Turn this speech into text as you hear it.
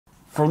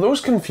For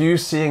those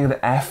confused seeing an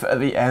F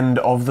at the end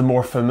of the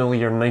more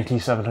familiar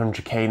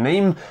 9700K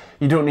name,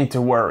 you don't need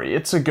to worry,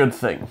 it's a good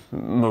thing,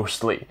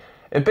 mostly.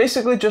 It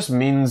basically just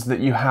means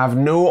that you have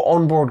no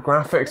onboard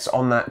graphics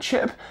on that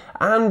chip,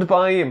 and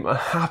by a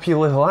happy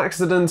little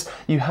accident,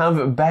 you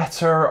have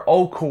better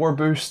all-core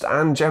boost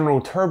and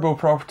general turbo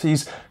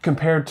properties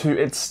compared to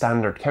its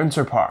standard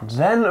counterpart.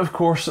 Then, of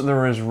course,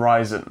 there is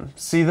Ryzen.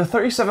 See, the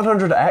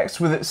 3700X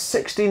with its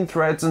 16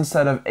 threads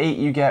instead of 8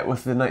 you get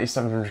with the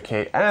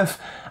 9700KF,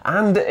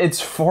 and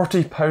its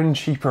 £40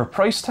 cheaper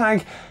price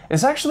tag,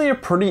 is actually a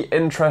pretty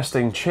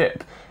interesting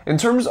chip. In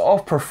terms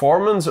of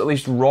performance, at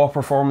least raw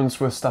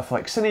performance with stuff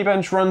like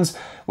Cinebench runs,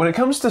 when it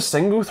comes to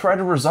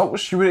single-threaded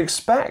results, you would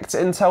expect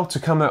Intel to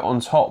come out on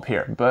top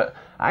here, but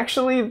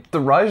actually the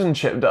Ryzen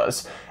chip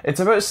does. It's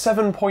about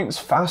 7 points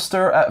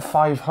faster at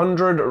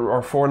 500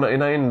 or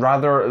 499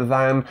 rather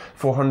than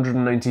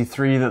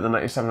 493 that the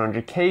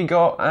 9700K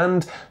got,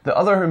 and the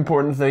other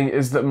important thing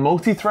is that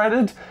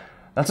multi-threaded,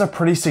 that's a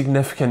pretty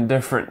significant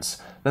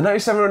difference. The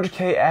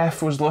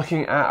 9700KF was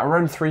looking at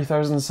around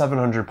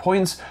 3,700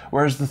 points,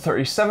 whereas the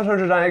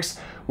 3700X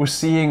was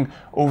seeing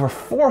over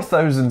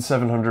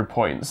 4,700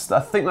 points. I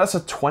think that's a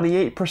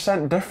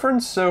 28%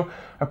 difference, so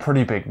a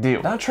pretty big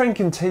deal. That trend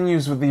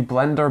continues with the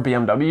Blender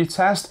BMW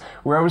test,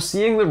 where I was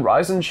seeing the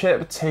Ryzen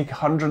chip take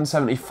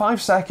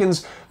 175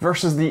 seconds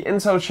versus the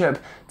Intel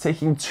chip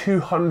taking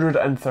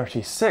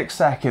 236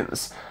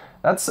 seconds.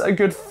 That's a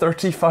good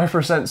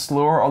 35%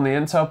 slower on the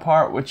Intel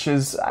part, which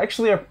is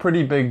actually a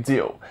pretty big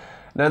deal.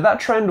 Now that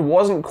trend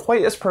wasn't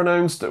quite as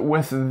pronounced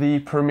with the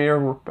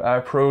Premiere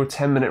Pro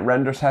 10-minute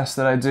render test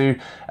that I do,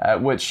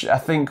 which I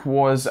think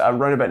was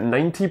around about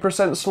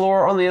 90%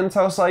 slower on the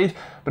Intel side,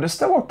 but it's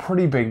still a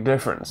pretty big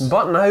difference.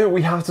 But now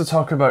we have to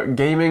talk about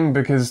gaming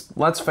because,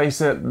 let's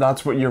face it,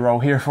 that's what you're all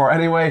here for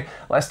anyway.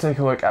 Let's take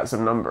a look at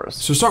some numbers.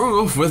 So starting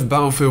off with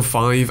Battlefield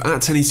 5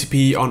 at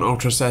 1080p on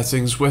ultra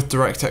settings with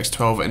DirectX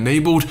 12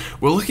 enabled,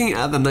 we're looking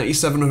at the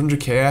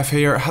 9700KF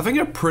here having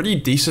a pretty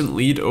decent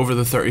lead over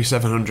the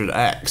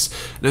 3700X.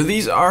 Now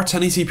these are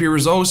 1080p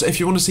results. If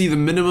you want to see the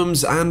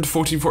minimums and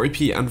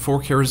 1440p and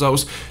 4K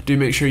results, do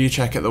make sure you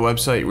check out the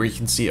website where you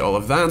can see all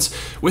of that.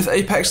 With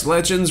Apex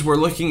Legends, we're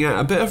looking at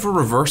a bit of a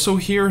reversal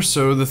here,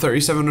 so the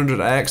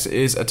 3700X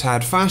is a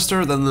tad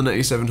faster than the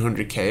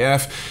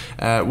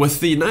 9700KF, with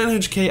the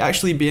 900K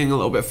actually being a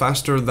little bit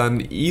faster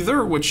than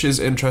either, which is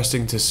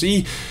interesting to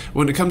see.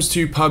 When it comes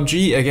to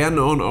PUBG, again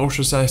on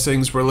ultra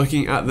settings, we're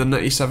looking at the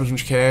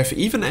 9700KF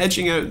even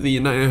edging out the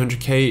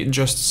 900K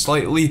just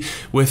slightly,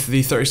 with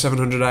the 3700X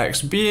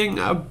being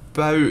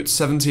about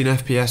 17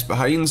 FPS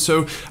behind,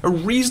 so a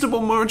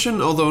reasonable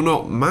margin, although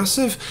not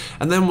massive.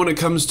 And then when it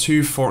comes to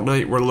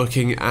Fortnite, we're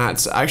looking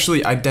at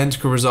actually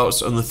identical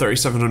results on the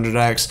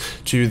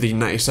 3700X to the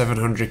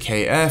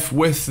 9700KF,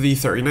 with the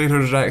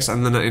 3900X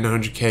and the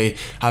 9900K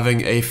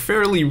having a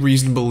fairly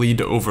reasonable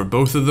lead over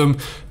both of them,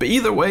 but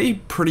either way,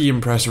 pretty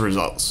impressive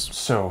results.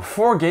 So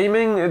for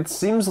gaming, it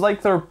seems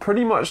like they're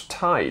pretty much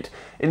tied.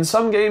 In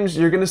some games,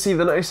 you're going to see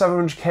the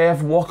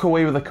 9700KF walk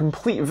away with a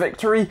complete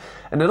victory,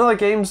 and in other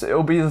games,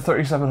 it'll be the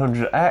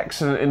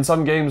 3700X, and in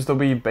some games, they'll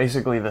be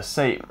basically the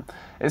same.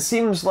 It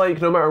seems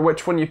like no matter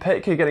which one you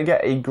pick, you're going to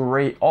get a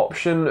great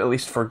option, at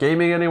least for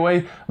gaming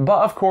anyway,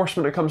 but of course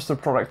when it comes to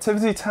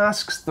productivity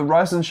tasks, the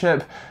Ryzen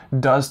chip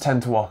does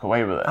tend to walk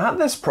away with it. At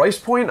this price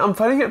point, I'm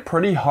finding it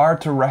pretty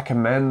hard to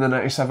recommend the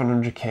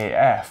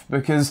 9700KF,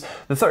 because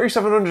the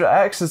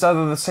 3700X is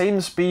either the same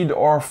speed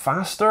or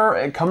faster.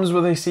 It comes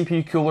with a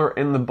CPU cooler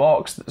in the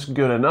box that's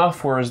good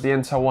enough, whereas the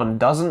Intel one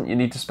doesn't. You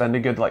need to spend a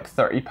good like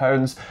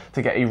 £30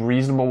 to get a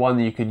reasonable one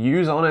that you could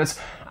use on it,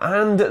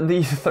 and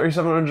the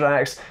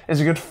 3700X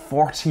is a good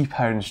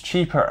 £40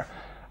 cheaper.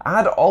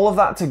 Add all of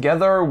that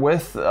together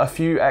with a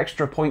few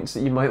extra points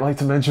that you might like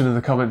to mention in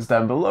the comments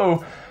down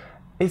below,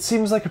 it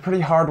seems like a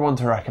pretty hard one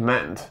to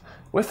recommend.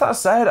 With that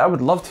said, I would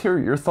love to hear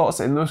your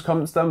thoughts in those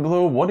comments down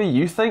below. What do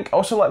you think?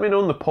 Also let me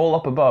know in the poll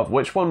up above,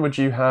 which one would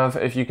you have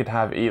if you could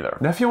have either?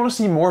 Now if you want to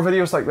see more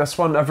videos like this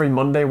one every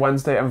Monday,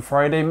 Wednesday and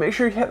Friday, make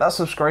sure you hit that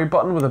subscribe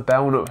button with a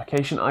bell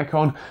notification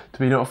icon to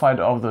be notified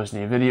of those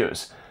new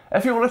videos.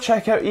 If you want to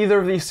check out either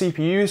of these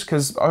CPUs,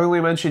 because I only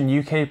mentioned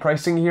UK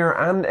pricing here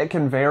and it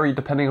can vary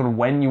depending on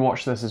when you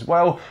watch this as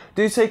well,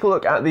 do take a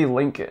look at the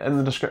link in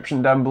the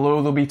description down below.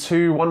 There'll be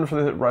two, one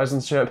for the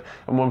Ryzen chip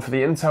and one for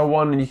the Intel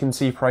one, and you can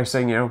see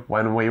pricing, you know,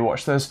 when and where you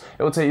watch this.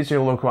 It will take you to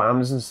your local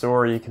Amazon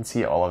store, you can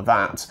see all of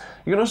that.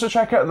 You can also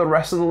check out the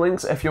rest of the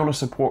links if you want to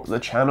support the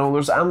channel.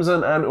 There's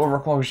Amazon and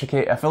Overclock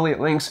UK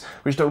affiliate links,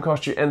 which don't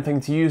cost you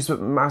anything to use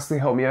but massively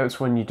help me out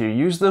when you do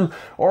use them,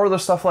 or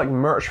there's stuff like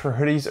merch for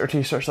hoodies or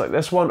t-shirts like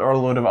this one, or a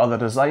load of other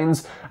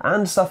designs,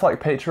 and stuff like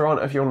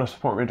Patreon if you want to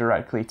support me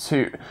directly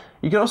too.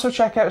 You can also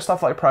check out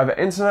stuff like private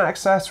internet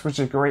access, which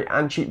is great,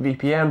 and cheap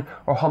VPN,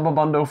 or Humble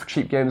Bundle for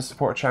cheap games to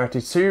support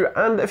charity too.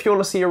 And if you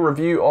want to see a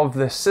review of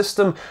this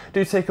system,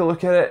 do take a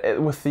look at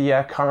it with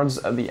the cards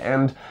at the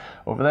end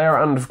over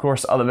there, and of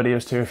course other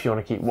videos too if you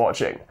want to keep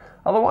watching.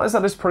 Otherwise,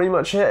 that is pretty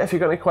much it. If you've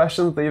got any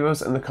questions, leave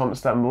those in the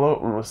comments down below,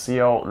 and we'll see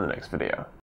you all in the next video.